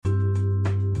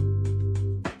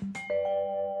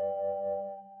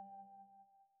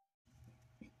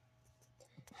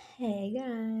Hey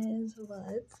guys,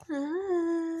 what's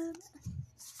up?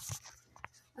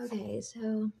 Okay,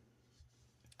 so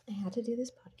I had to do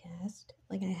this podcast.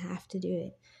 Like, I have to do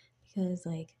it because,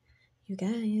 you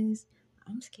guys,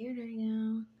 I'm scared right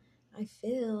now. I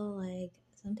feel like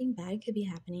something bad could be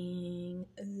happening.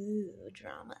 Ooh,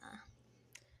 drama.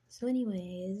 So,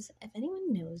 anyways, if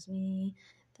anyone knows me,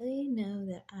 they know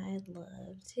that I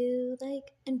love to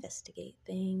investigate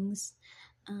things.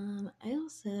 I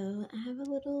also have a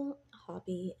little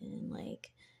hobby in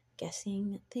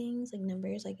guessing things like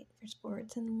numbers, like for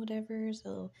sports and whatever.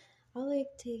 So I'll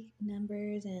take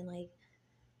numbers and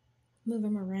move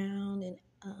them around and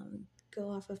go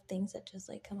off of things that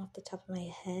just come off the top of my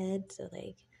head. So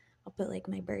I'll put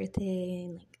my birthday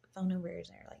and phone numbers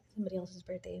or somebody else's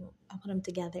birthday. I'll put them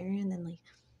together and then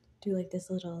do this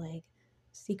little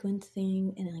sequence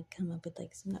thing and come up with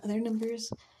some other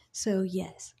numbers. So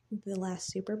yes, the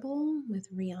last Super Bowl with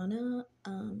Rihanna,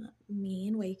 me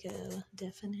and Waco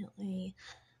definitely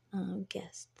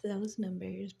guessed those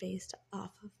numbers based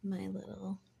off of my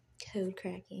little code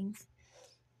cracking.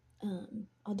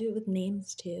 I'll do it with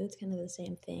names too. It's kind of the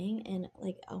same thing, and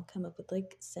I'll come up with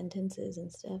sentences and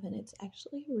stuff, and it's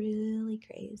actually really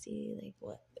crazy.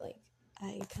 What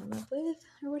I come up with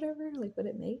or whatever, what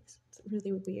it makes. It's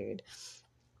really weird.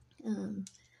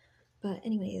 But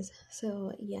anyways,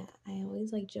 so yeah, I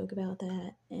always joke about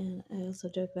that, and I also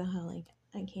joke about how I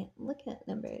can't look at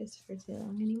numbers for too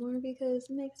long anymore because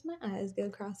it makes my eyes go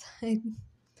cross-eyed.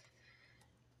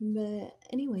 But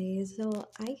anyways, so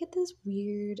I get this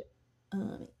weird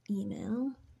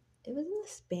email. It was in the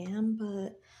spam,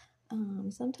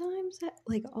 but sometimes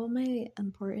all my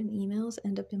important emails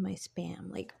end up in my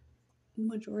spam.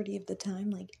 Majority of the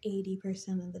time,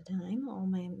 80% of the time, all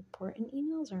my important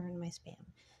emails are in my spam.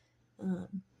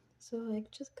 So I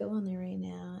just go on there right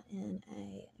now and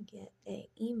I get a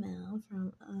email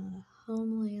from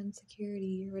Homeland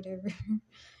Security or whatever,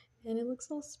 and it looks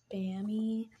all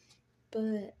spammy,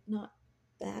 but not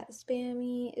that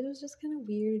spammy. It was just kind of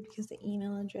weird because the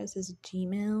email address is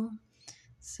Gmail.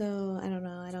 So I don't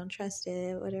know, I don't trust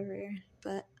it, whatever.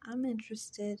 But I'm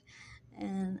interested,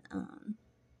 and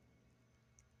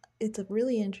it's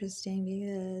really interesting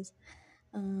because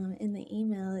in the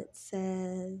email it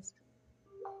says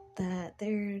that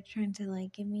they're trying to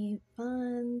give me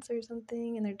funds or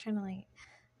something, and they're trying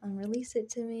to release it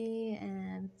to me,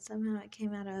 and somehow it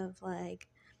came out of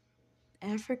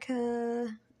Africa.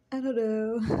 I don't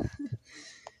know.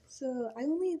 So I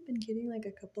only have been getting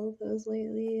a couple of those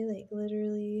lately,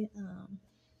 literally.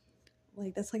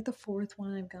 That's the fourth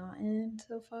one I've gotten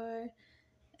so far,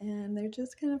 and they're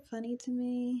just kind of funny to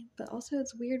me. But also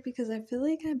it's weird because I feel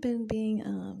like I've been being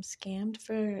scammed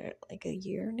for a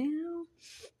year now,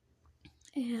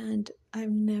 and I've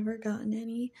never gotten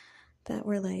any that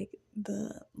were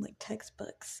the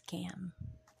textbook scam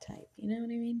type, you know what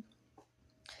I mean?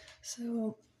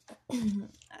 So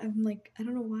I'm I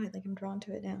don't know why, I'm drawn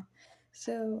to it now.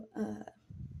 So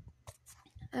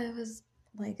I was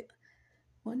I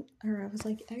was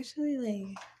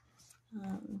actually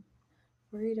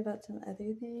worried about some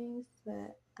other things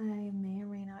that I may or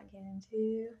may not get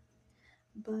into,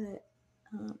 but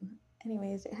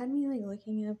anyways, it had me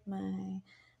looking up my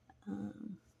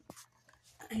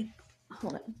I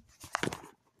hold on.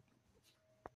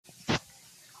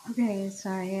 Okay,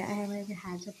 sorry, I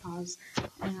had to pause.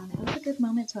 It was a good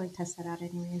moment to test that out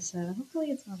anyway, so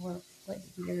hopefully it's not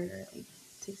weird or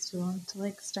takes too long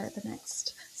to start the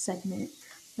next segment.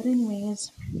 But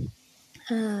anyways,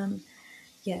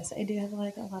 yes, I do have a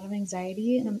lot of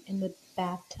anxiety, and I'm in the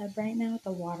bathtub right now with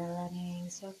the water running.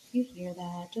 So if you hear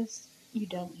that, just you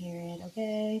don't hear it,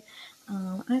 okay?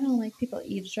 I don't like people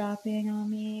eavesdropping on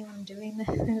me when I'm doing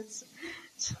this.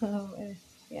 So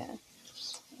yeah.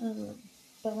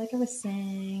 But like I was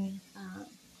saying,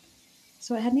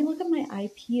 so it had me look up my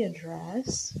IP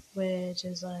address, which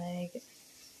is the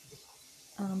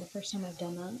first time I've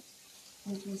done that.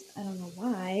 Which is, I don't know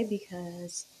why,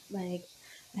 because I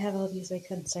have all these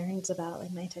concerns about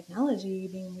my technology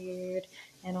being weird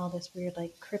and all this weird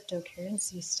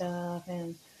cryptocurrency stuff.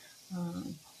 And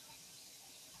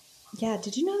yeah,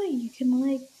 did you know that you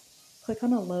can click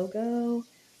on a logo,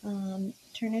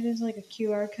 turn it into a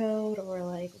QR code, or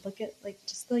look at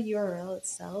just the URL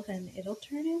itself, and it'll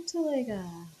turn into a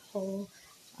whole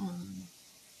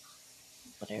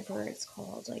whatever it's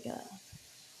called,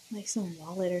 some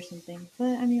wallet or something.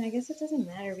 But I mean, I guess it doesn't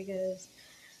matter because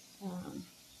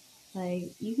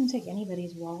you can take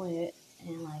anybody's wallet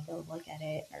and go look at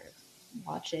it or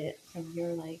watch it from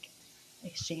your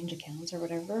exchange accounts or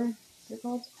whatever they're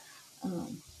called.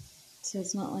 So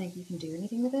it's not you can do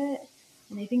anything with it.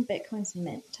 And I think Bitcoin's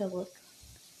meant to look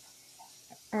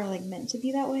are like meant to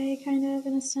be that way, kind of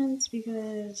in a sense,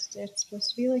 because it's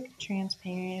supposed to be like a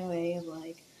transparent way of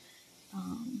like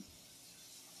um,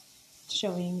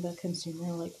 showing the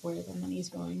consumer like where the money's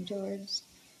going towards.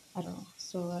 I don't know.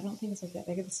 So I don't think it's like that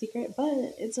big of a secret,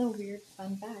 but it's a weird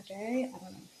fun fact, right? I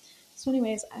don't know. So,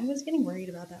 anyways, I was getting worried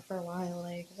about that for a while.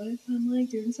 Like, what if I'm like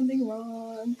doing something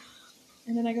wrong?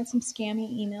 And then I got some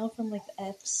scammy email from like the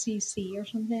FCC or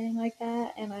something like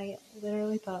that, and I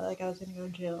literally thought like I was gonna go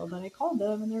to jail. But I called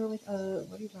them, and they were like,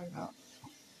 what are you talking about?"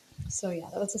 So yeah,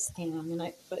 that was a scam, and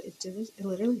it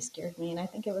literally scared me, and I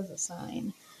think it was a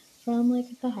sign from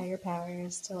like the higher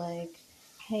powers to like,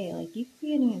 hey, like you could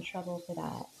be getting in trouble for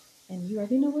that, and you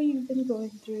already know what you've been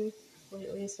going through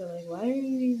lately, so like, why are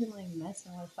you even like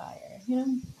messing with fire, you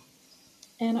know?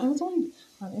 And I was only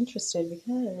interested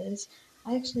because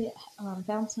I actually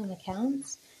found some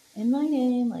accounts in my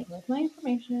name, like with my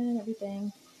information and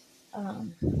everything,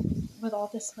 um, with all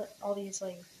these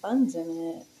like funds in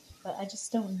it. But I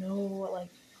just don't know.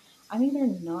 Like, I'm either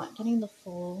not getting the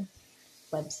full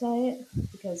website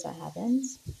because that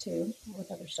happens too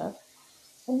with other stuff,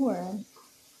 or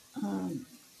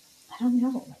I don't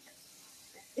know. Like,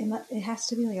 it has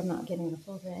to be like I'm not getting the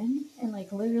full thing, and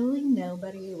like literally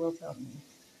nobody will tell me.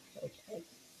 Like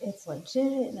it's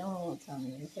legit. No one will tell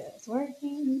me if it's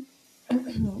working,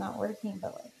 not working,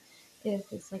 but like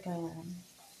if it's like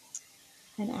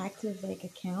an active like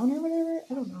account or whatever.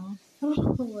 I don't know. I don't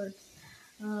know how it works.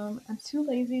 I'm too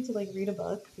lazy to like read a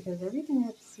book because everything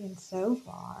I've seen so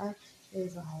far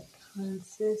is like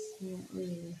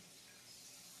consistently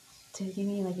taking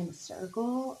me like in a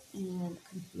circle and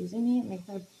confusing me. It makes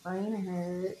my brain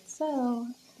hurt. So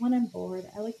when I'm bored,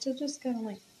 I like to just kind of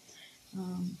like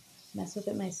um, mess with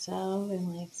it myself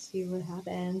and like see what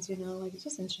happens. You know, like it's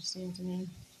just interesting to me.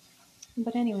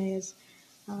 But anyways,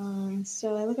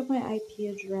 so I look up my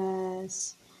IP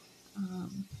address,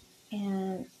 um,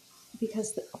 and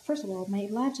because first of all, my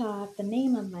laptop, the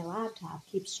name of my laptop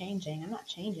keeps changing. I'm not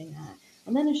changing that,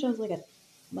 and then it shows like a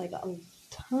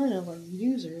ton of like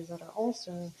users that are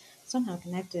also somehow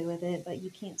connected with it, but you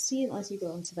can't see it unless you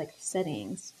go into like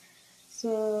settings.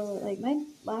 So like my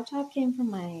laptop came from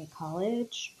my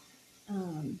college,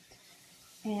 um,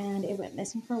 and it went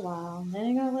missing for a while, and then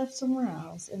it got left somewhere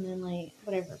else, and then like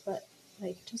whatever. But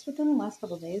like just within the last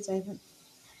couple of days, I haven't.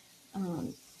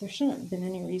 There shouldn't have been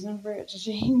any reason for it to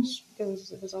change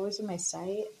because it was always in my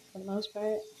site for the most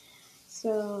part. So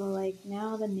like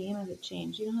now the name of it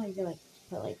changed. You know how you get like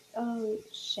put like, oh,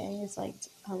 Shay's like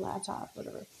a laptop,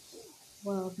 whatever.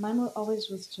 Well, mine always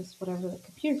was just whatever the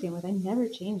computer came with. I never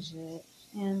changed it,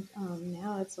 and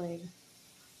now it's like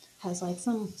has like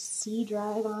some C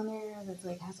drive on there that's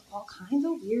like has all kinds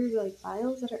of weird like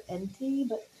files that are empty,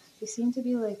 but they seem to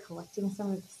be like collecting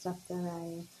some of the stuff that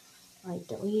I like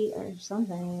delete or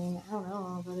something. I don't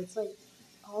know, but it's like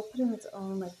all put in its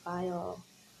own like file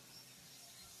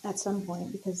at some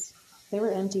point because they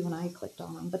were empty when I clicked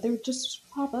on them, but they would just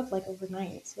pop up like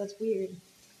overnight. So that's weird.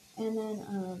 And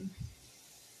then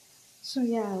so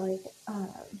yeah, like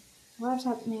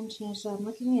laptop name changed. So I'm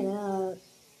looking it up,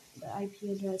 the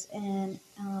IP address, and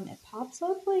it pops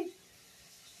up like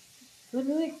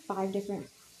literally like 5 different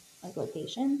like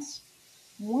locations.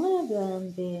 One of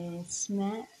them being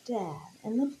smack dab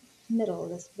in the middle,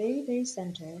 this very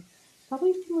center,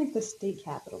 probably from like the state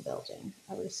capitol building,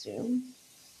 I would assume.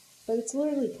 But it's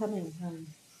literally coming from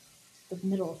the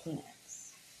middle of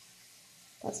Phoenix.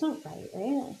 That's not right,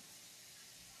 right?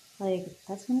 Like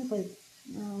that's kind of like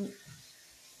um,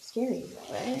 scary,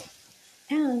 right?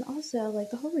 And also,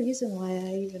 like the whole reason why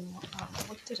I even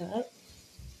looked it up.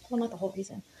 Well, not the whole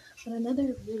reason, but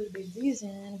another really big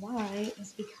reason why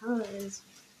is because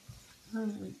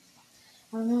um,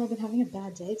 I don't know. I've been having a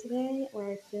bad day today,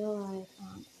 where I feel like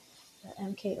the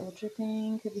MK Ultra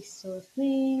thing could be still a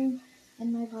thing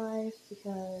in my life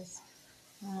because,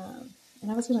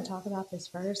 and I was going to talk about this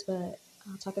first, but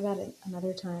I'll talk about it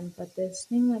another time. But this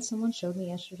thing that someone showed me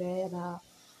yesterday about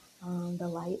the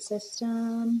light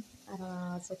system, I don't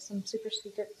know, it's like some super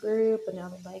secret group, but now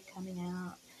they're like coming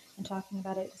out and talking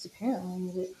about it because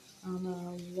apparently a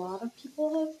lot of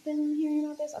people have been hearing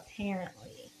about this,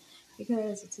 apparently,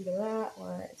 because it's either that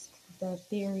or it's the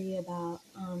theory about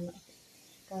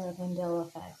the Mandela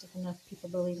effect. If enough people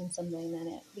believe in something, then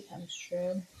it becomes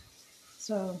true.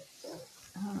 So,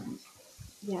 um,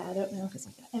 yeah, I don't know if it's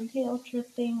like an MK Ultra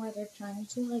thing where they're trying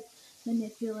to like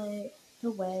manipulate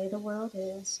the way the world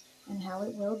is and how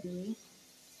it will be,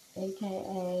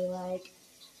 aka like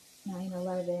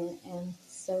 9/11 and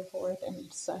so forth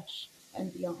and such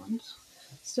and beyond.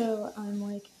 So I'm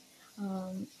like,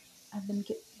 um,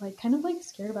 like kind of like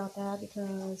scared about that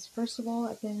because first of all,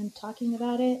 I've been talking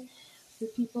about it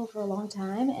with people for a long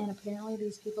time, and apparently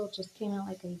these people just came out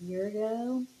like a year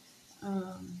ago,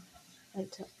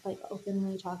 like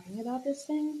openly talking about this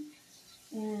thing,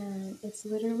 and it's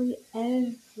literally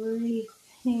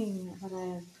everything that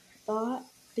I've thought,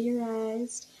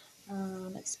 theorized,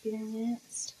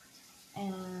 experienced,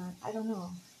 and I don't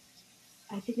know.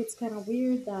 I think it's kind of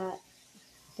weird that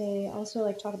they also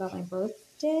like talk about my birth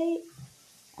date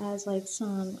as like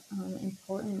some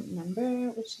important number,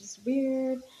 which is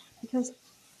weird because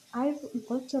I've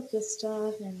looked up this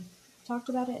stuff and talked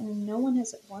about it, and no one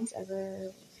has once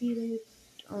ever repeated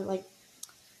or like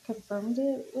confirmed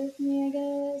it with me. I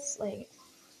guess like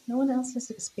no one else has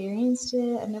experienced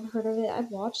it. I've never heard of it.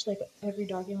 I've watched like every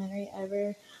documentary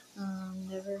ever.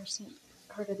 Never seen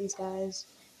heard of these guys,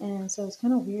 and so it's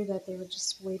kind of weird that they were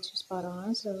just way too spot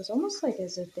on. So it was almost like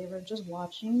as if they were just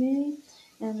watching me,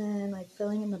 and then like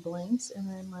filling in the blanks, and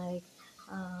then like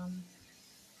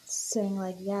saying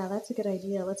like, yeah, that's a good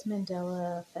idea. Let's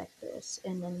Mandela affect this,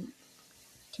 and then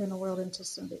turn the world into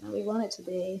something that we want it to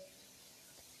be.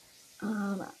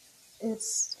 Um,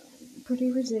 it's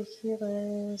pretty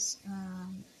ridiculous,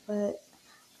 but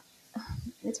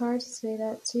it's hard to say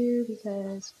that too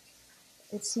because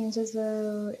it seems as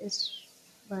though it's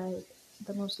like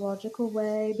the most logical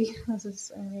way because it's,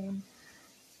 I mean,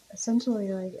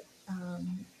 essentially like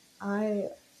I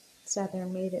sat there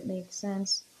and made it make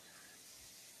sense,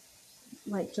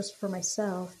 like just for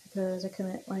myself because I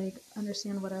couldn't like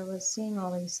understand what I was seeing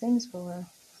all these things for.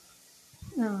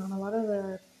 A lot of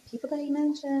the people that he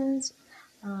mentions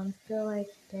feel like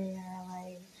they are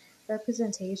like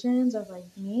representations of like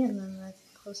me and then the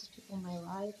closest people in my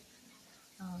life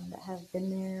that have been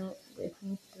there with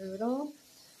me through it all.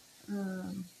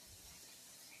 Um,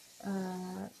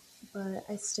 uh, but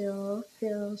I still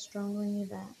feel strongly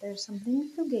that there's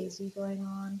something fugazi going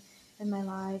on in my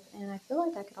life, and I feel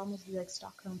like I could almost be like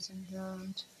Stockholm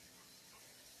syndrome.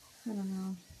 I don't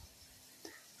know,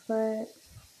 but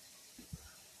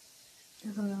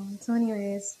I don't know. So,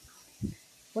 anyways,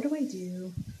 what do I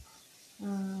do?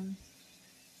 Um,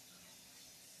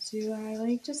 do I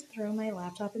like just throw my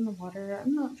laptop in the water?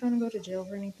 I'm not trying to go to jail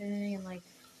for anything, and like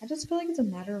I just feel like it's a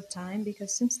matter of time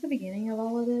because since the beginning of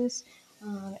all of this,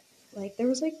 uh, like there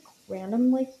was like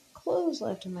random like clothes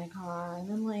left in my car, and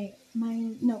then like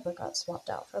my notebook got swapped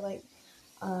out for like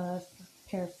a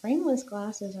pair of frameless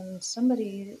glasses, and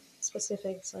somebody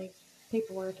specifics like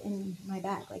paperwork in my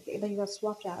bag, like they got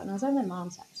swapped out, and I was at my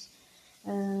mom's house,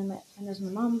 and as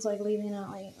my mom's like leaving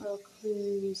out like little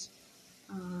clues.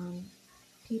 Um,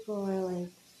 People are like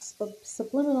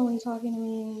subliminally talking to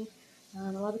me.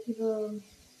 A lot of people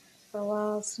for a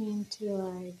while seem to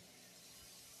like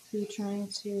be trying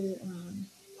to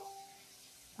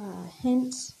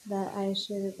hint that I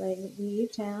should like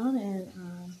leave town and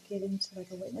get into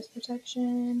like a witness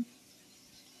protection.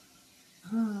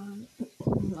 Um,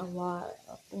 a lot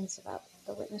of things about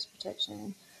the witness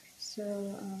protection. So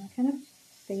I kind of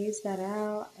phased that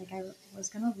out. Like I was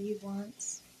gonna leave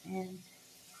once, and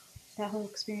that whole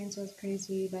experience was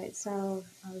crazy by itself.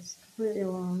 I was completely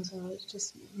alone, so it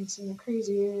just makes it even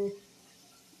crazier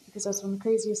because that's when the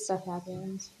craziest stuff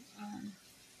happens.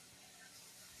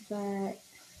 But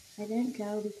I didn't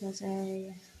go because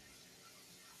I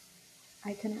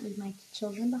couldn't leave my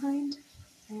children behind,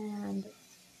 and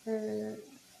for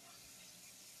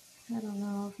I don't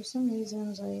know, for some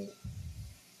reasons I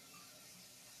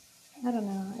don't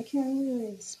know, I can't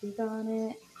really speak on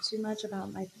it too much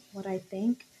about my what I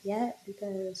think yet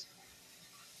because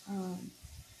um,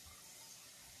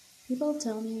 people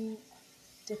tell me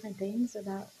different things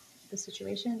about the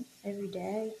situation every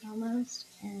day almost,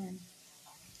 and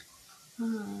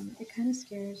it kind of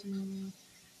scares me.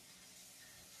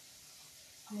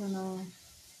 I don't know,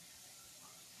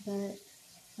 but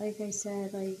like I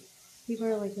said, like people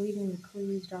are like leaving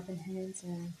clues, dropping hints,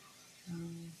 and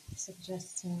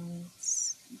suggesting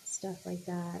stuff like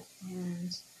that.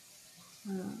 And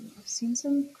I've seen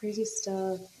some crazy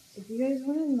stuff. If you guys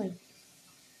want to like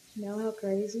know how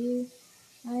crazy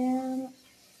I am,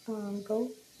 go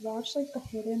watch like the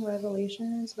Hidden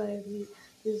Revelations by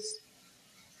this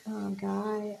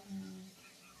guy.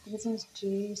 I think his name's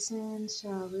Jason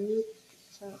Sharuk,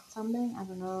 something, I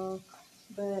don't know,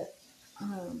 but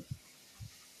um,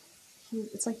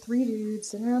 it's like three dudes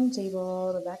sitting around the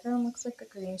table. The background looks like a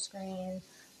green screen.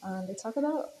 They talk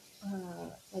about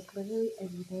like literally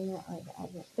everything that like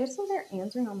they're still there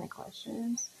answering all my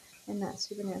questions in that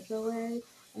supernatural way,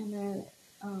 and then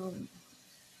um,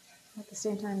 at the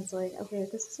same time it's like okay,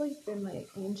 this has like been like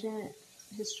ancient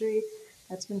history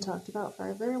that's been talked about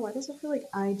forever. Why does it feel like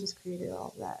I just created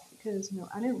all of that? Because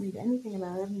I didn't read anything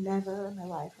about it. I've never in my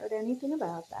life heard anything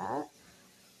about that.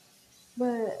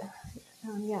 But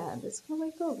yeah, this kind of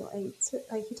like the lights.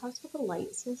 Like he talks about the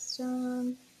light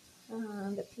system.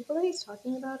 The people that he's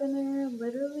talking about in there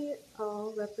literally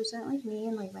all represent like me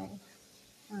and like my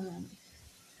um,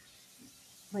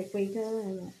 like Waka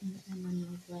and then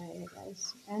like Ray, I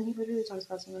guess. And he literally talks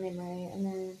about someone named Ray, and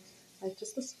then like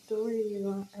just the story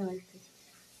or like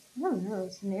I don't know,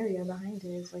 the scenario behind it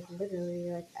is like literally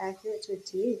like accurate to a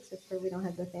T, except for we don't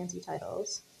have the fancy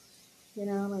titles. You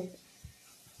know, like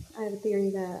I have a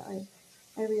theory that like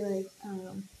every like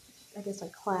I guess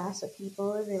like class of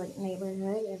people, every like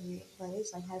neighborhood, every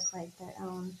place like has like their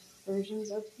own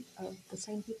versions of the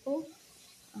same people.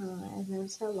 I've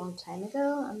noticed that a long time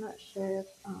ago. I'm not sure if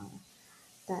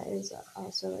that is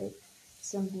also like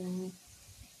something.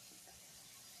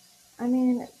 I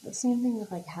mean, the same thing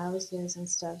with like houses and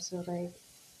stuff. So like,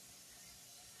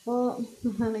 well,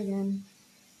 then again,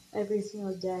 every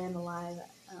single day I'm alive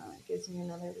gives me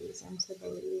another reason to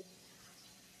believe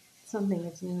something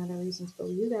gives me another reason to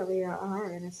believe that we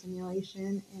are in a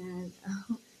simulation, and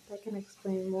that can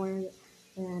explain more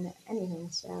than anything.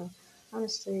 So,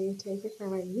 honestly, take it for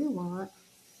what you want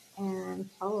and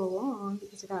follow along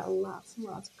because I got lots and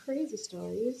lots of crazy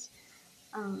stories.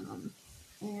 Um,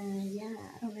 and yeah,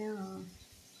 I don't know.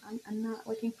 I'm not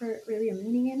looking for really a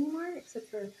meaning anymore, except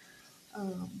for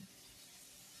um,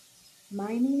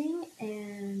 my meaning,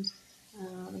 and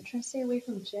I'm trying to stay away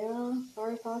from jail as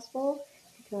far as possible.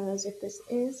 Because if this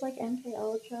is like MK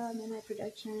Ultra, Midnight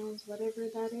Productions, whatever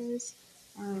that is,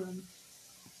 um,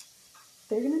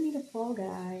 they're gonna need a fall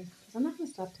guy. Because I'm not gonna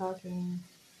stop talking,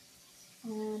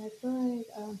 and I feel like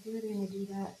who are they gonna do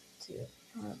that to?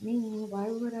 Me? Why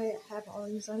would I have all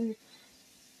these other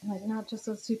like not just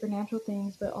those supernatural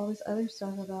things, but all this other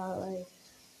stuff about like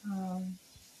um,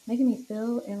 making me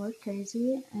feel and look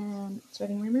crazy and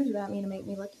spreading rumors about me to make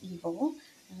me look evil.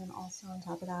 And then also on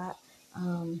top of that,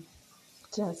 um,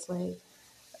 just like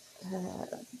uh,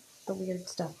 the weird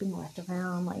stuff being left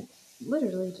around, like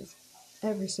literally just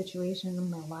every situation in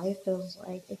my life feels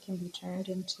like it can be turned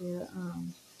into,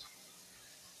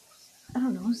 I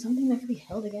don't know, something that could be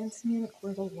held against me in a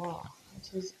court of law,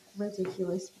 which is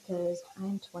ridiculous because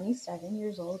I'm 27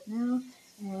 years old now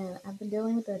and I've been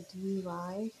dealing with a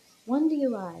DUI, one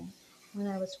DUI when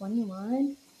I was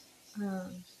 21,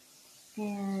 um,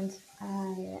 and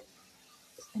I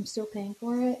am still paying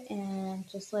for it. And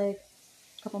just like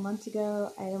a couple months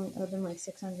ago, I only owed them like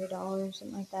 $600,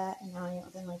 something like that, and now I owe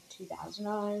them like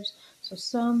 $2,000. So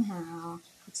somehow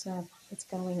it's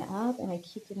going up, and I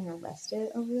keep getting arrested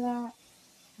over that.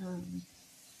 Um,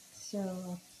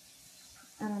 so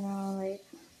I don't know, like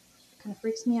it kind of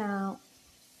freaks me out,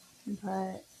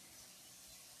 but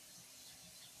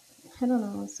I don't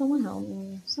know. Someone help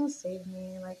me. Someone save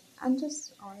me. Like I'm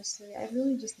just honestly, I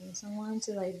really just need someone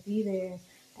to like be there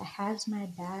that has my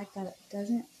back. That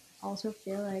doesn't also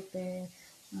feel like they're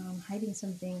hiding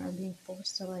something or being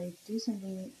forced to like do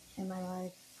something in my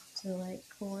life to like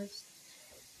course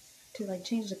to like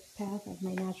change the path of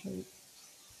my natural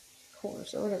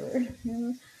course or whatever. You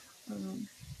know. Um,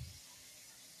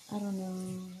 I don't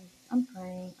know. I'm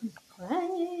praying. I'm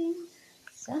praying.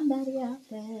 Somebody out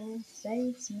there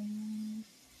saves me.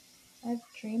 I have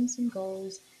dreams and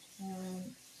goals,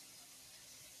 and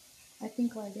I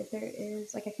think like if there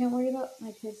is like I can't worry about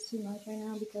my kids too much right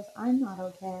now because I'm not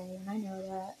okay, and I know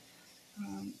that,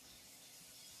 um,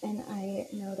 and I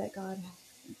know that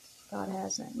God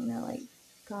has them. You know, like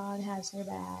God has their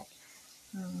back,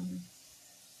 um,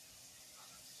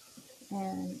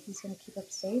 and He's gonna keep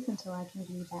us safe until I can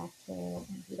be back there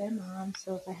and be their mom.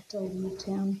 So if I have to leave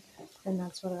Him, then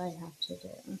that's what I have to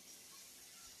do.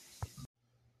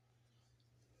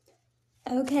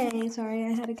 Okay, sorry, I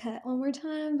had to cut one more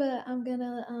time, but I'm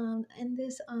gonna end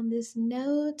this on this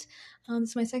note.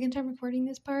 It's my second time recording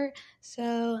this part,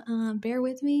 so bear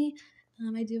with me.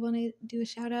 I do want to do a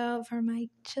shout out for my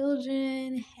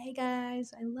children. Hey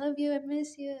guys, I love you. I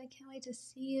miss you. I can't wait to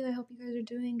see you. I hope you guys are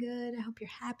doing good. I hope you're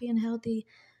happy and healthy.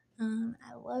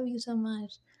 I love you so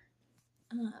much.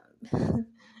 All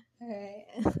right,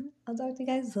 I'll talk to you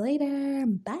guys later.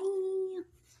 Bye.